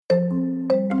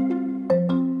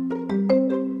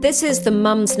This is the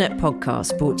Mumsnet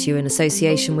podcast, brought to you in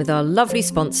association with our lovely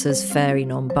sponsors, Fairy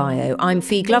Non-Bio. I'm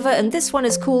Fee Glover, and this one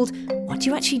is called What Do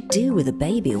You Actually Do With a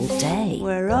Baby All Day?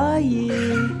 Where are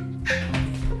you?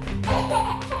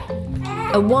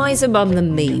 A wiser mum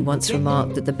than me once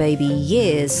remarked that the baby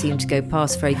years seem to go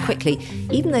past very quickly,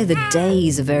 even though the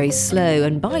days are very slow.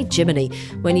 And by Jiminy,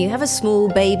 when you have a small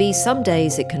baby, some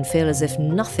days it can feel as if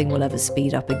nothing will ever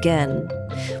speed up again.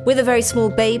 With a very small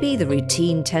baby, the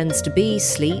routine tends to be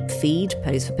sleep, feed,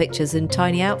 pose for pictures in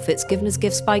tiny outfits given as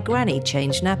gifts by Granny,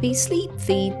 change nappy, sleep,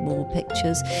 feed, more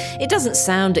pictures. It doesn't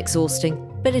sound exhausting,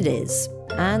 but it is.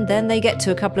 And then they get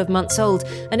to a couple of months old,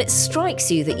 and it strikes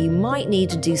you that you might need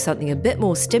to do something a bit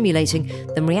more stimulating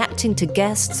than reacting to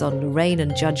guests on Lorraine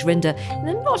and Judge Rinder in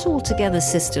a not altogether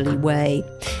sisterly way.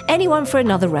 Anyone for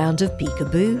another round of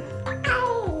peekaboo?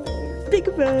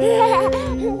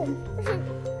 Peekaboo!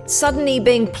 Suddenly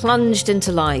being plunged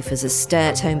into life as a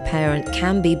stay-at-home parent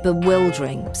can be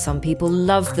bewildering. Some people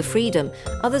love the freedom,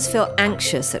 others feel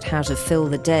anxious at how to fill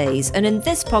the days. And in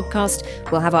this podcast,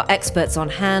 we'll have our experts on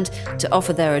hand to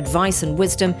offer their advice and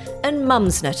wisdom, and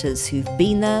Mumsnetters who've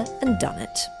been there and done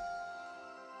it.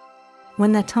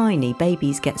 When they're tiny,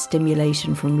 babies get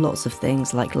stimulation from lots of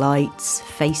things like lights,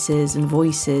 faces and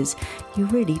voices. You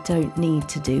really don't need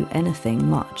to do anything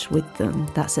much with them.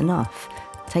 That's enough.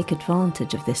 Take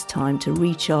advantage of this time to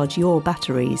recharge your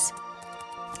batteries.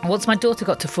 Once my daughter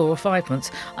got to 4 or 5 months,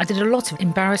 I did a lot of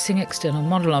embarrassing external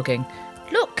monologuing.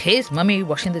 Look, here's Mummy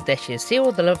washing the dishes. See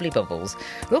all the lovely bubbles.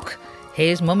 Look,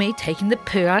 here's Mummy taking the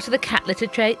poo out of the cat litter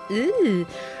tray. Ooh.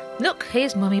 Look,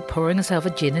 here's Mummy pouring herself a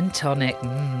gin and tonic.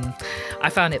 I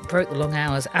found it broke the long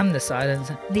hours and the silence,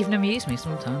 and even amused me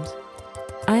sometimes.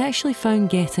 I actually found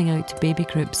getting out to baby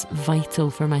groups vital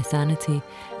for my sanity.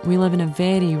 We live in a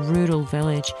very rural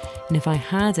village, and if I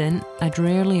hadn't, I'd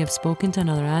rarely have spoken to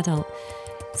another adult.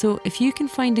 So if you can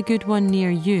find a good one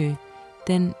near you,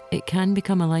 then it can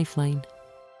become a lifeline.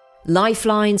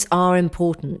 Lifelines are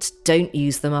important. Don't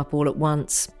use them up all at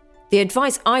once. The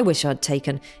advice I wish I'd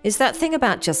taken is that thing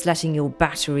about just letting your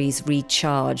batteries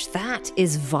recharge. That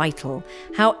is vital.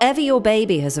 However your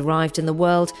baby has arrived in the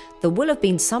world, there will have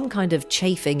been some kind of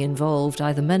chafing involved,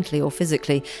 either mentally or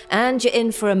physically, and you're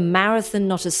in for a marathon,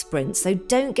 not a sprint. So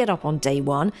don't get up on day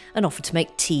one and offer to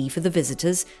make tea for the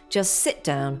visitors. Just sit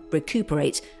down,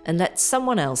 recuperate, and let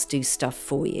someone else do stuff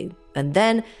for you. And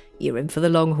then you're in for the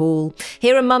long haul.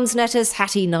 Here are Mumsnetters,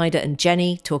 Hattie, Nida and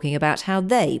Jenny talking about how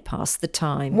they pass the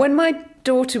time. When my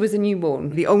daughter was a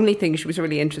newborn, the only thing she was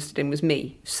really interested in was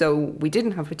me. So we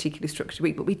didn't have a particularly structured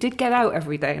week, but we did get out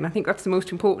every day. And I think that's the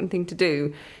most important thing to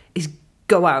do, is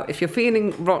go out. If you're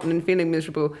feeling rotten and feeling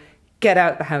miserable, get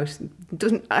out the house. It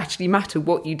doesn't actually matter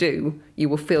what you do. You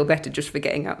will feel better just for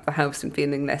getting out of the house and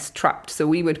feeling less trapped. So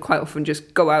we would quite often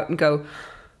just go out and go,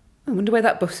 I wonder where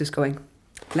that bus is going.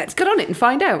 Let's get on it and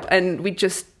find out. And we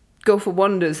just go for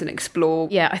wanders and explore.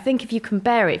 Yeah, I think if you can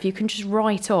bear it, if you can just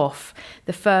write off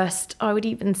the first, I would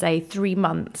even say 3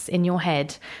 months in your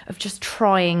head of just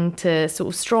trying to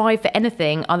sort of strive for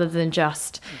anything other than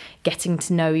just getting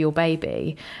to know your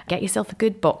baby. Get yourself a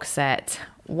good box set.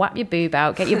 Whap your boob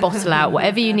out, get your bottle out,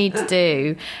 whatever you need to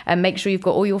do, and make sure you've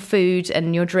got all your food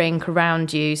and your drink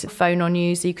around you, so phone on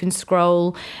you so you can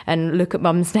scroll and look at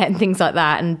Mumsnet and things like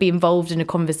that and be involved in a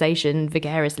conversation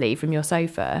vicariously from your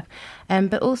sofa.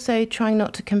 But also trying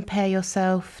not to compare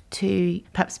yourself to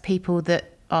perhaps people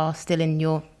that are still in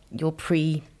your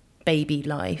pre-baby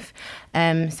life.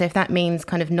 So if that means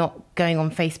kind of not going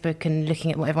on Facebook and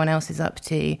looking at what everyone else is up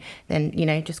to, then,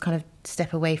 just kind of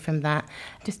step away from that.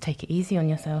 Just take it easy on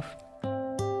yourself.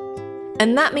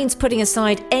 And that means putting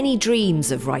aside any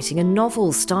dreams of writing a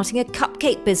novel, starting a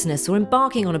cupcake business, or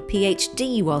embarking on a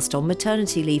PhD whilst on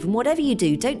maternity leave. And whatever you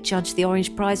do, don't judge the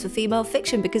Orange Prize for female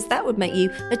fiction, because that would make you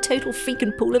a total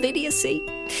freaking pool of idiocy.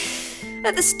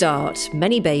 At the start,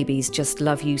 many babies just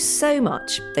love you so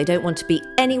much they don't want to be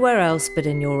anywhere else but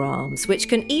in your arms, which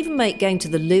can even make going to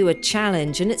the loo a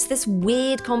challenge. And it's this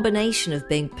weird combination of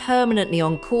being permanently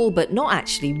on call but not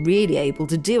actually really able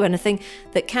to do anything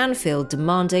that can feel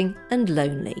demanding and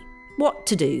lonely. What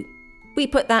to do? We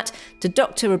put that to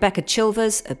Dr. Rebecca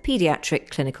Chilvers, a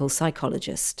paediatric clinical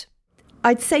psychologist.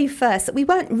 I'd say first that we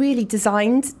weren't really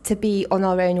designed to be on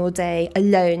our own all day,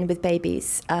 alone with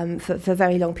babies for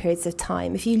very long periods of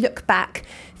time. If you look back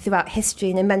throughout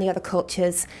history and in many other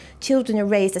cultures, children are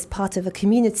raised as part of a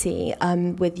community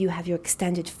with you have your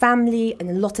extended family and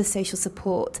a lot of social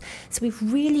support. So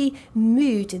we've really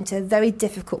moved into a very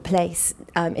difficult place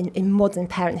in modern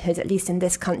parenthood, at least in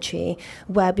this country,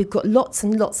 where we've got lots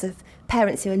and lots of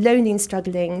parents who are lonely and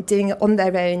struggling, doing it on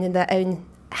their own in their own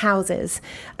houses.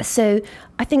 So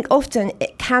I think often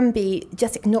it can be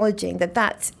just acknowledging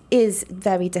that is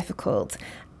very difficult.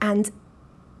 And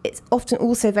it's often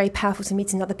also very powerful to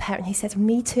meet another parent who says,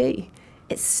 me too.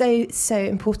 It's so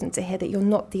important to hear that you're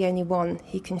not the only one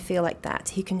who can feel like that,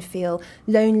 who can feel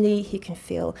lonely, who can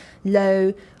feel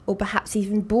low, or perhaps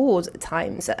even bored at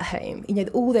times at home.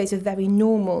 All those are very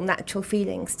normal, natural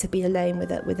feelings to be alone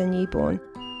with a newborn.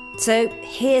 So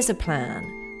here's a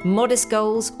plan. Modest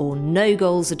goals or no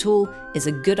goals at all is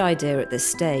a good idea at this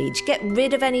stage. Get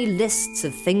rid of any lists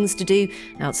of things to do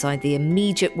outside the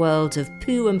immediate world of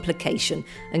poo and placation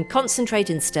and concentrate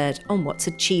instead on what's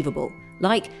achievable,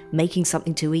 like making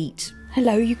something to eat.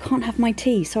 Hello, you can't have my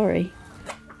tea, sorry.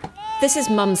 This is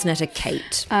Mumsnetter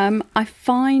Kate. I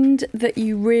find that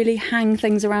you really hang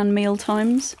things around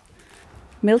mealtimes.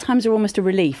 Mealtimes are almost a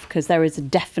relief because there is a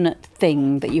definite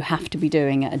thing that you have to be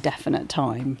doing at a definite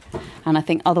time. And I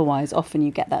think otherwise often you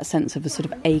get that sense of a sort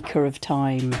of acre of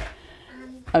time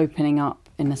opening up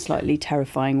in a slightly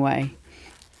terrifying way.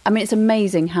 I mean, it's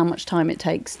amazing how much time it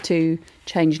takes to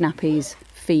change nappies,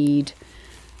 feed,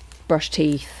 brush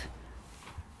teeth,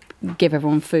 give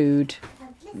everyone food,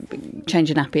 change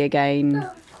a nappy again,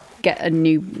 get a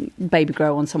new baby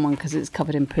grow on someone because it's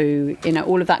covered in poo.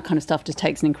 All of that kind of stuff just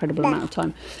takes an incredible amount of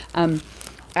time.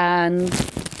 And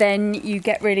then you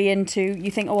get really into,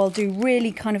 you think, I'll do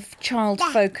really kind of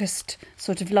child-focused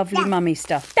sort of lovely mummy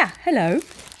stuff. Yeah, hello.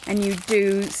 And you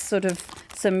do sort of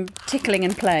some tickling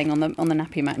and playing on the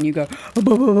nappy mat and you go,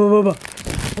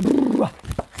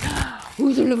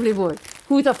 who's a lovely boy?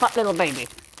 Who's a fat little baby?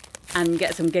 And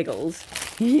get some giggles.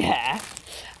 Yeah.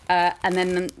 And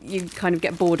then you kind of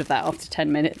get bored of that after 10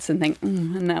 minutes and think,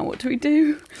 and now what do we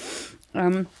do?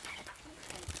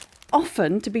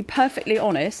 Often, to be perfectly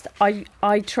honest,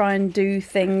 I try and do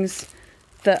things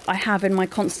that I have in my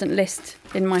constant list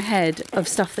in my head of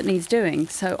stuff that needs doing.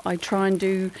 So I try and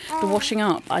do the washing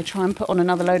up. I try and put on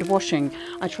another load of washing.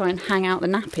 I try and hang out the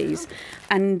nappies.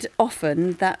 And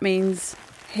often that means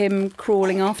him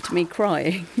crawling after me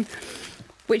crying,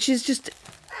 which is just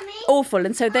awful.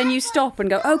 And so then you stop and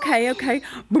go, okay,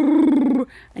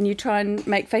 and you try and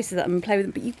make faces at them and play with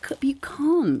them, but you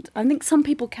can't. I think some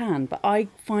people can, but I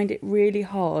find it really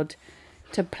hard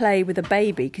to play with a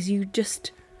baby because you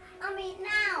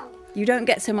don't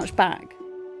get so much back.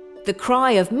 The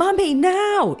cry of "Mummy,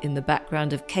 now!" in the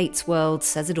background of Kate's world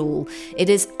says it all. It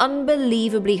is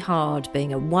unbelievably hard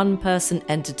being a one-person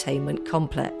entertainment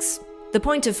complex. The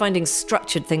point of finding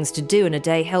structured things to do in a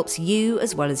day helps you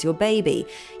as well as your baby.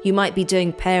 You might be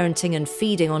doing parenting and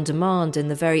feeding on demand in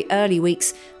the very early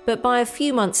weeks, but by a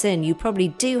few months in, you probably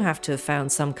do have to have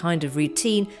found some kind of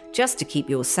routine just to keep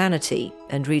your sanity.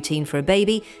 And routine for a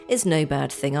baby is no bad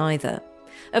thing either.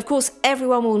 Of course,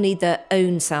 everyone will need their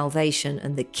own salvation,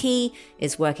 and the key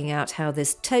is working out how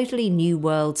this totally new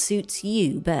world suits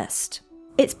you best.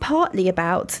 It's partly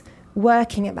about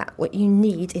working about what you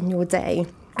need in your day.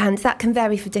 And that can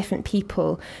vary for different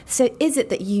people. So is it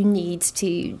that you need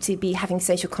to be having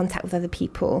social contact with other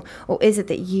people? Or is it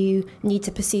that you need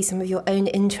to pursue some of your own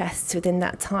interests within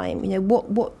that time?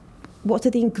 What are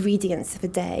the ingredients of a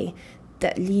day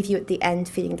that leave you at the end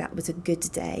feeling that was a good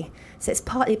day? So it's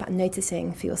partly about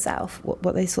noticing for yourself what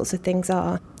those sorts of things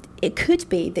are. It could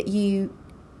be that you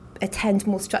attend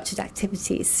more structured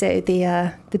activities, so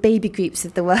the baby groups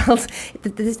of the world.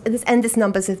 There's endless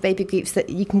numbers of baby groups that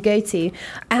you can go to,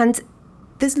 and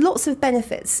there's lots of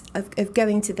benefits of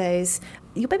going to those.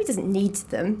 Your baby doesn't need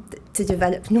them to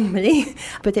develop normally,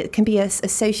 but it can be a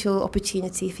social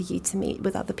opportunity for you to meet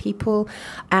with other people,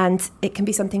 and it can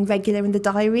be something regular in the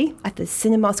diary. At the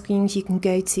cinema screenings you can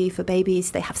go to for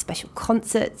babies, they have special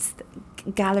concerts,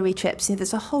 gallery trips,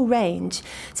 there's a whole range.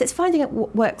 So it's finding out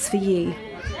what works for you.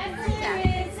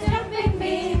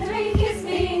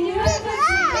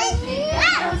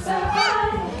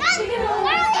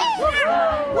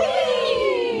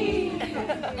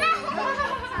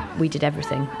 We did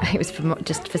everything. It was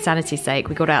just for sanity's sake.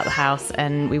 We got out of the house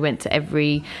and we went to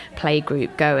every play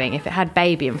group going. If it had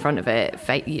baby in front of it,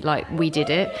 like we did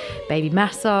it. Baby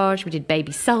massage, we did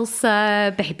baby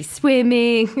salsa, baby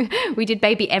swimming. We did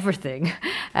baby everything,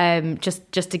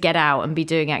 just to get out and be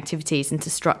doing activities and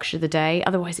to structure the day.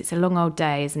 Otherwise, it's a long old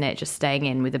day, isn't it? Just staying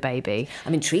in with a baby.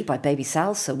 I'm intrigued by baby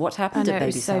salsa. What happened at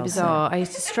baby salsa? It was so bizarre. I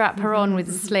used to strap her on with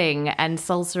a sling and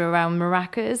salsa around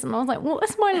maracas, and I was like, what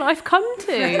has my life come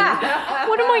to?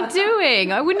 What am I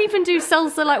doing? I wouldn't even do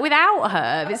salsa like without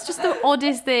her. It's just the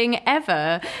oddest thing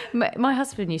ever. My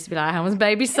husband used to be like, how was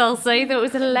baby salsa? He thought it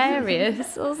was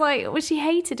hilarious. I was like, well, she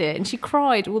hated it and she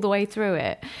cried all the way through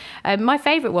it. My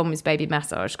favourite one was baby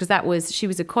massage because she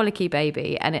was a colicky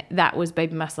baby, and that was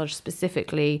baby massage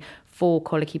specifically 4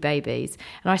 colicky babies.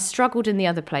 And I struggled in the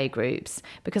other play groups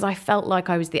because I felt like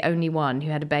I was the only one who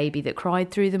had a baby that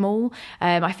cried through them all.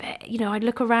 I'd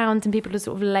look around and people would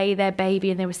sort of lay their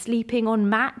baby and they were sleeping on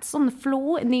mats on the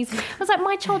floor. I was like,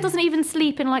 my child doesn't even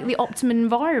sleep in like the optimum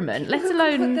environment, let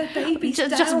alone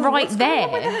just right there.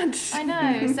 I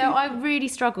know. So I really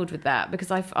struggled with that because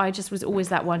I just was always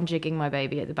that one jigging my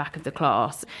baby at the back of the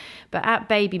class. But at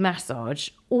baby massage,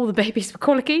 all the babies were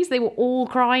colicky, they were all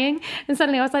crying. And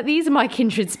suddenly I was like, these are my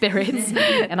kindred spirits.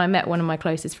 And I met one of my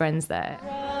closest friends there.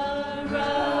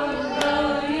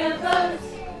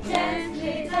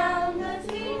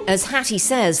 As Hattie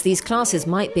says, these classes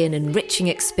might be an enriching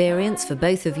experience for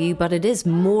both of you, but it is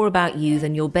more about you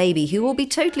than your baby, who will be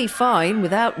totally fine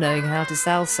without knowing how to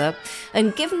salsa.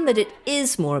 And given that it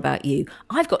is more about you,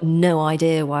 I've got no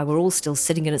idea why we're all still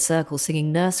sitting in a circle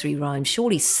singing nursery rhymes.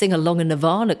 Surely Sing Along a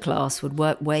Nirvana class would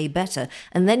work way better,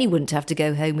 and then you wouldn't have to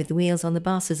go home with the wheels on the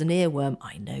bus as an earworm.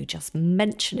 I know, just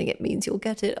mentioning it means you'll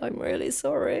get it. I'm really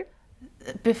sorry.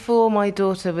 Before my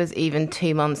daughter was even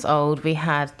 2 months old, we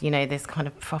had, this kind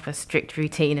of proper strict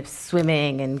routine of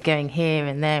swimming and going here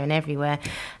and there and everywhere.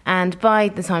 And by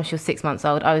the time she was 6 months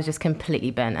old, I was just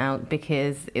completely burnt out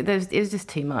because it was just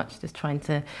too much, just trying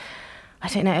to... I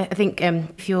don't know, I think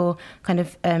if you're kind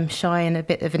of shy and a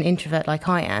bit of an introvert like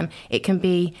I am, it can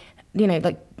be,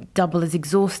 like double as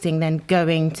exhausting than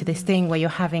going to this thing where you're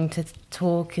having to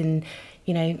talk and,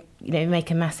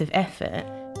 make a massive effort.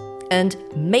 And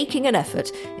making an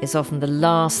effort is often the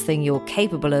last thing you're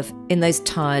capable of in those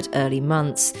tired early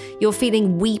months. You're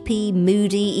feeling weepy,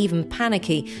 moody, even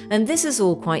panicky, and this is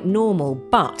all quite normal,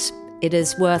 but it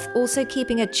is worth also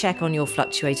keeping a check on your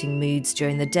fluctuating moods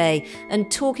during the day and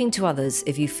talking to others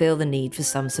if you feel the need for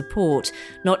some support,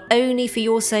 not only for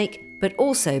your sake, but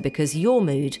also because your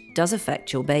mood does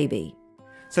affect your baby.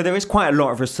 So there is quite a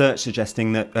lot of research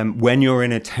suggesting that when you're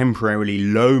in a temporarily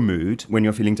low mood, when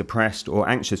you're feeling depressed or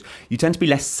anxious, you tend to be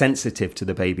less sensitive to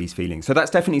the baby's feelings. So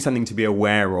that's definitely something to be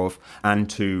aware of and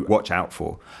to watch out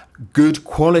for. Good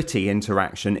quality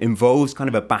interaction involves kind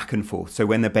of a back and forth. So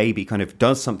when the baby kind of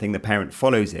does something, the parent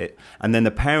follows it, and then the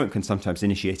parent can sometimes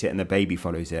initiate it and the baby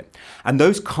follows it. And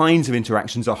those kinds of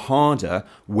interactions are harder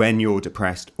when you're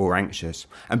depressed or anxious.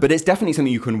 But it's definitely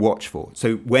something you can watch for.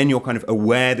 So when you're kind of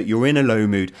aware that you're in a low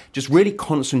mood, just really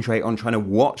concentrate on trying to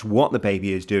watch what the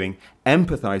baby is doing,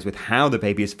 empathize with how the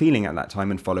baby is feeling at that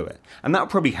time and follow it. And that'll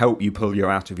probably help you pull you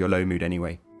out of your low mood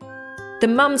anyway. The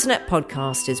Mumsnet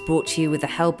podcast is brought to you with the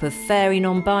help of Fairy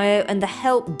Non-Bio, and the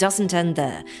help doesn't end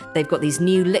there. They've got these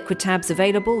new liquid tabs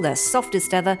available, they're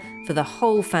softest ever for the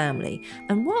whole family.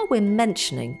 And while we're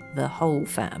mentioning the whole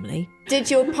family,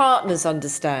 did your partners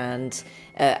understand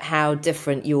how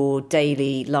different your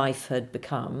daily life had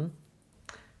become?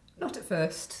 Not at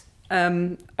first. I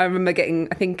remember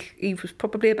I think Eve was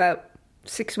probably about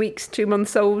 6 weeks, 2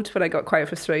 months old when I got quite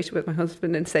frustrated with my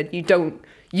husband and said, you don't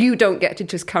get to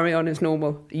just carry on as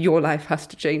normal. Your life has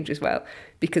to change as well,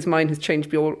 because mine has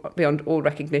changed beyond all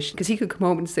recognition. Because he could come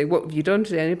home and say, what have you done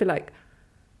today? And he'd be like,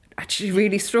 I actually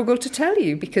really struggle to tell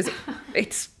you because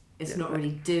it's not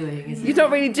really doing, is it? You're not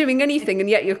really doing anything, and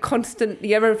yet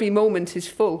every moment is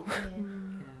full. Yeah.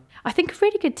 I think a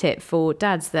really good tip for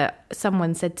dads that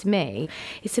someone said to me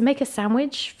is to make a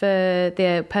sandwich for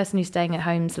the person who's staying at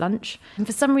home's lunch. And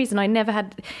for some reason, I never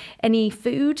had any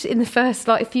food in the first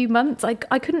few months. I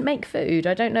couldn't make food.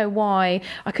 I don't know why.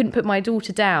 I couldn't put my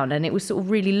daughter down, and it was sort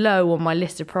of really low on my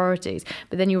list of priorities.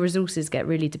 But then your resources get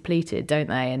really depleted, don't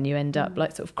they? And you end up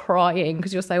sort of crying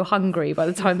because you're so hungry by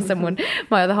the time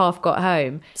my other half got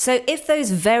home. So if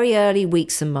those very early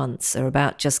weeks and months are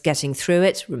about just getting through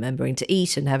it, remembering to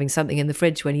eat and having something in the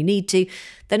fridge when you need to,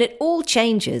 then it all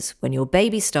changes when your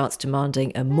baby starts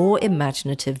demanding a more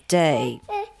imaginative day.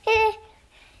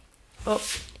 Oh,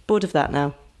 bored of that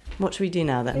now. What should we do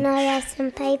now then? No, there's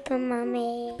some paper,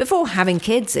 Mummy. Before having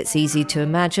kids, it's easy to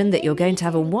imagine that you're going to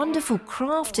have a wonderful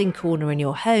crafting corner in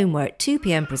your home where at 2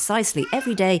 p.m. precisely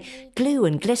every day, glue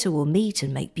and glitter will meet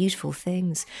and make beautiful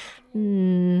things.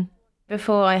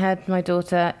 Before I had my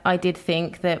daughter, I did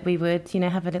think that we would,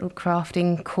 have a little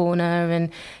crafting corner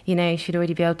and, she'd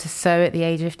already be able to sew at the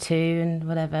age of 2 and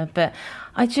whatever. But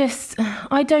I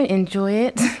don't enjoy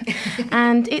it.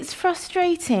 And it's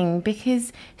frustrating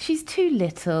because she's too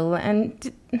little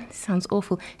and it sounds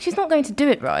awful. She's not going to do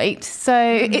it right. So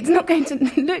it's not going to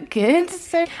look good.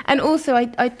 And also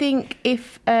I think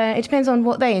if it depends on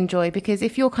what they enjoy, because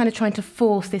if you're kind of trying to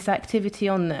force this activity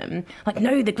on them, like,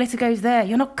 no, the glitter goes there,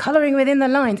 you're not colouring within the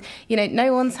lines,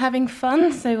 no one's having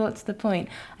fun. So what's the point?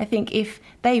 I think if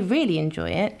they really enjoy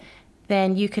it,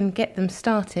 then you can get them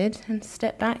started and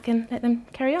step back and let them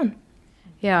carry on.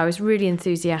 Yeah, I was really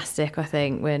enthusiastic, I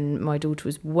think, when my daughter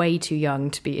was way too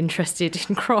young to be interested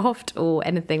in craft or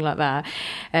anything like that.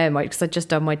 Because I'd just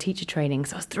done my teacher training,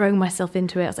 so I was throwing myself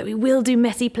into it. I was like, we will do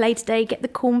messy play today, get the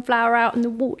corn flour out and the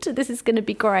water, this is going to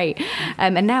be great.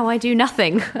 And now I do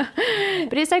nothing.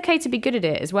 But it's okay to be good at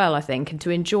it as well, I think, and to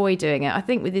enjoy doing it. I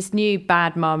think with this new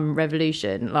bad mum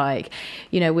revolution, like,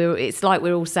 you know, it's like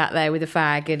we're all sat there with a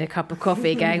fag and a cup of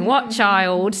coffee going, what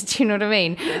child? Do you know what I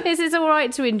mean? This is all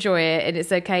right to enjoy it, and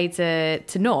it's okay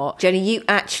to not. Jenny, you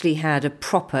actually had a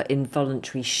proper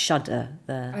involuntary shudder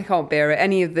there. I can't bear it.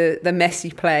 Any of the messy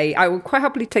play. I would quite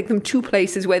happily take them to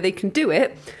places where they can do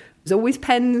it. There's always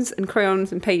pens and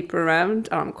crayons and paper around.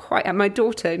 And my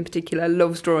daughter in particular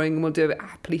loves drawing and will do it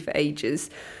happily for ages.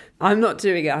 I'm not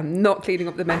doing it. I'm not cleaning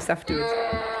up the mess afterwards.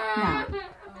 Now,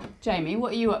 Jamie,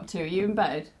 what are you up to? Are you in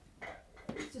bed?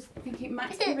 Just thinking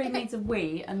Max probably needs a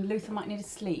wee and Luther might need a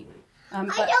sleep. I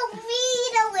don't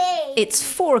need a wee. It's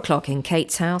 4:00 in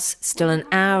Kate's house, still an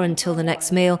hour until the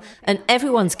next meal, and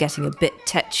everyone's getting a bit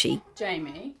tetchy.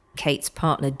 Jamie? Kate's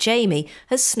partner, Jamie,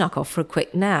 has snuck off for a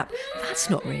quick nap. That's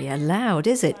not really allowed,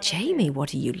 is it? Jamie,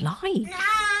 what are you like?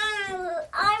 No,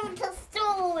 I'm the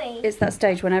story. It's that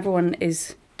stage when everyone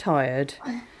is tired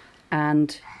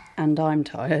and I'm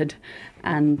tired.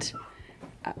 And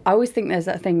I always think there's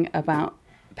that thing about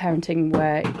parenting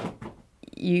where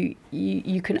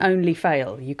you can only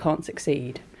fail, you can't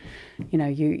succeed. You know,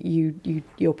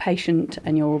 you're patient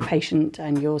and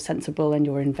you're sensible and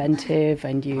you're inventive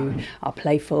and you are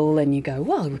playful and you go,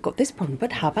 well, we've got this problem,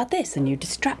 but how about this? And you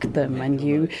distract them and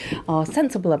you are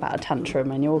sensible about a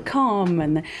tantrum and you're calm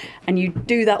and you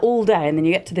do that all day, and then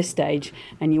you get to this stage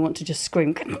and you want to just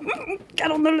scream,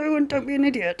 get on the loo and don't be an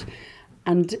idiot.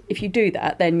 And if you do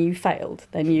that, then you failed.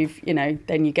 Then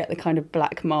then you get the kind of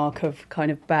black mark of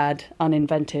kind of bad,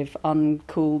 uninventive,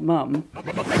 uncool mum.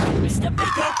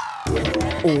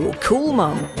 Or cool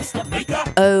mum.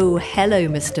 Oh, hello,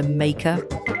 Mr. Maker.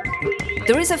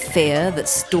 There is a fear that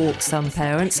stalks some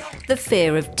parents, the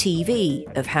fear of TV,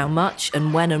 of how much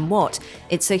and when and what.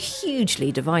 It's a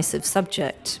hugely divisive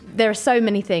subject. There are so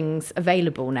many things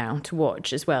available now to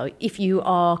watch as well. If you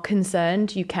are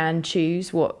concerned, you can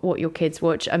choose what your kids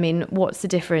watch. I mean, what's the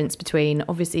difference between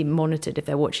obviously monitored if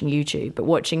they're watching YouTube, but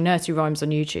watching nursery rhymes on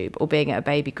YouTube or being at a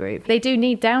baby group? They do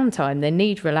need downtime, they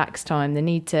need relaxed time, they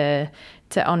need to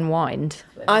unwind.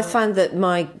 I found that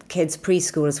my kids'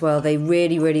 preschool as well, they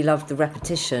really, really loved the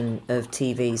repetition of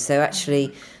TV. So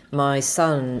actually, my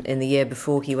son, in the year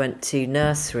before he went to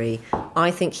nursery,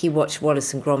 I think he watched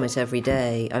Wallace and Gromit every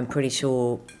day. I'm pretty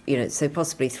sure, so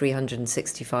possibly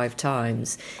 365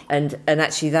 times. And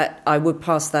actually that I would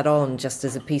pass that on just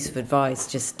as a piece of advice.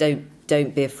 Just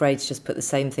don't be afraid to just put the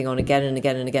same thing on again and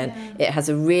again and again. Yeah. It has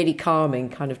a really calming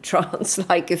kind of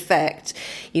trance-like effect,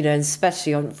 and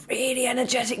especially on really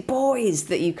energetic boys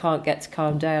that you can't get to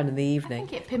calm down in the evening. I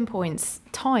think it pinpoints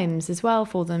times as well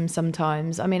for them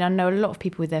sometimes. I mean, I know a lot of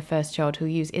people with their first child who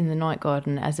use In the Night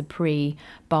Garden as a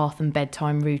pre-bath and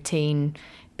bedtime routine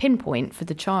pinpoint for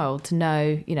the child to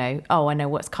know, oh, I know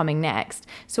what's coming next.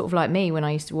 Sort of like me when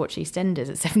I used to watch EastEnders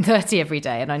at 7:30 every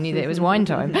day and I knew that it was wine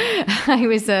time.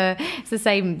 It's the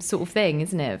same sort of thing,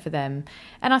 isn't it, for them?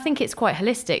 And I think it's quite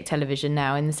holistic television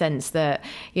now in the sense that,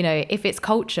 if it's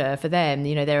culture for them,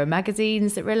 there are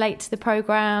magazines that relate to the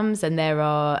programmes and there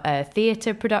are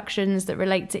theatre productions that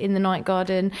relate to In the Night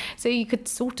Garden. So you could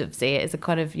sort of see it as a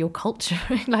kind of your culture,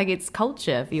 like it's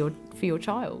culture for your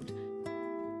child.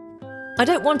 I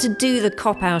don't want to do the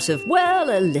cop-out of,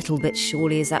 well, a little bit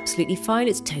surely is absolutely fine,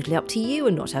 it's totally up to you,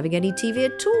 and not having any TV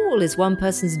at all is one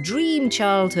person's dream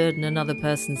childhood and another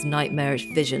person's nightmarish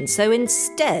vision. So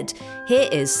instead, here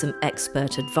is some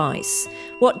expert advice.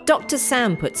 What Dr.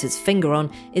 Sam puts his finger on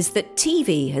is that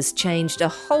TV has changed a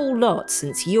whole lot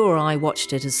since you or I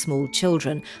watched it as small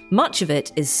children. Much of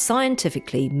it is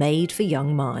scientifically made for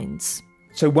young minds.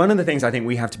 So one of the things I think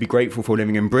we have to be grateful for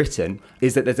living in Britain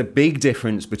is that there's a big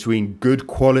difference between good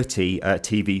quality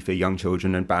TV for young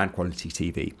children and bad quality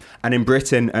TV. And in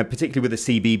Britain, particularly with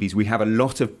the CBeebies, we have a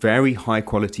lot of very high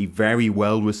quality, very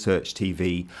well-researched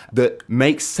TV that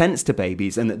makes sense to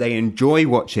babies and that they enjoy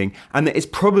watching, and that is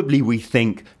probably, we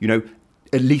think,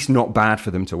 at least not bad for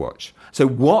them to watch. So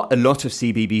what a lot of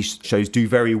CBeebies shows do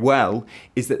very well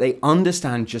is that they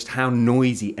understand just how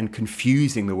noisy and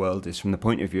confusing the world is from the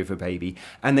point of view of a baby.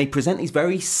 And they present these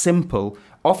very simple,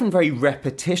 often very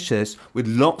repetitious, with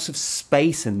lots of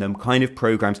space in them kind of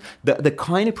programs, the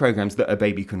kind of programs that a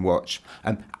baby can watch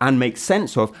and make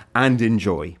sense of and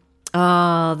enjoy.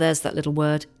 Ah, there's that little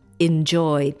word,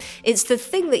 enjoy. It's the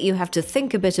thing that you have to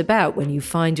think a bit about when you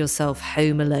find yourself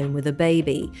home alone with a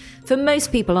baby. For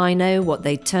most people I know, what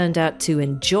they turned out to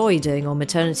enjoy doing on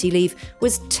maternity leave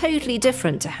was totally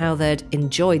different to how they'd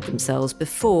enjoyed themselves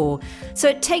before. So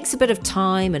it takes a bit of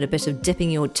time and a bit of dipping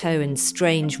your toe in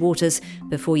strange waters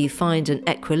before you find an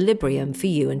equilibrium for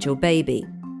you and your baby.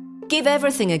 Give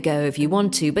everything a go if you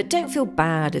want to, but don't feel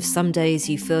bad if some days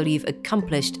you feel you've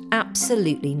accomplished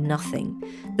absolutely nothing.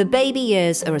 The baby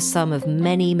years are a sum of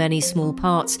many, many small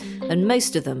parts, and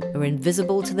most of them are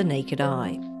invisible to the naked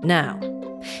eye. Now,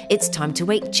 it's time to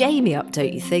wake Jamie up,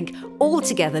 don't you think? All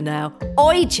together now.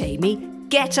 Oi, Jamie,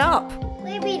 get up!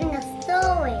 We're reading a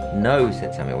story. No,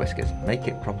 said Samuel Whiskers. Make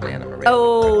it properly, Anna Maria.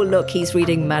 Oh, look, he's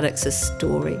reading Maddox's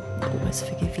story. I almost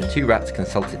forgive you. Two rats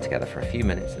consulted together for a few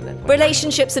minutes and then...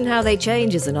 Relationships and How They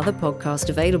Change is another podcast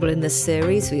available in this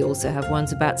series. We also have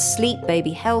ones about sleep,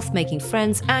 baby health, making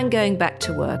friends, and going back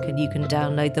to work, and you can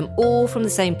download them all from the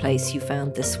same place you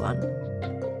found this one.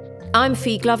 I'm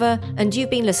Fee Glover, and you've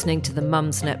been listening to the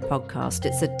Mumsnet podcast.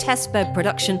 It's a testbed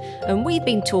production, and we've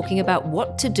been talking about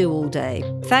what to do all day.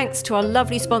 Thanks to our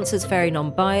lovely sponsors, Ferry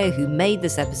Non-Bio, who made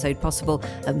this episode possible,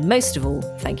 and most of all,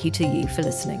 thank you to you for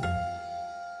listening.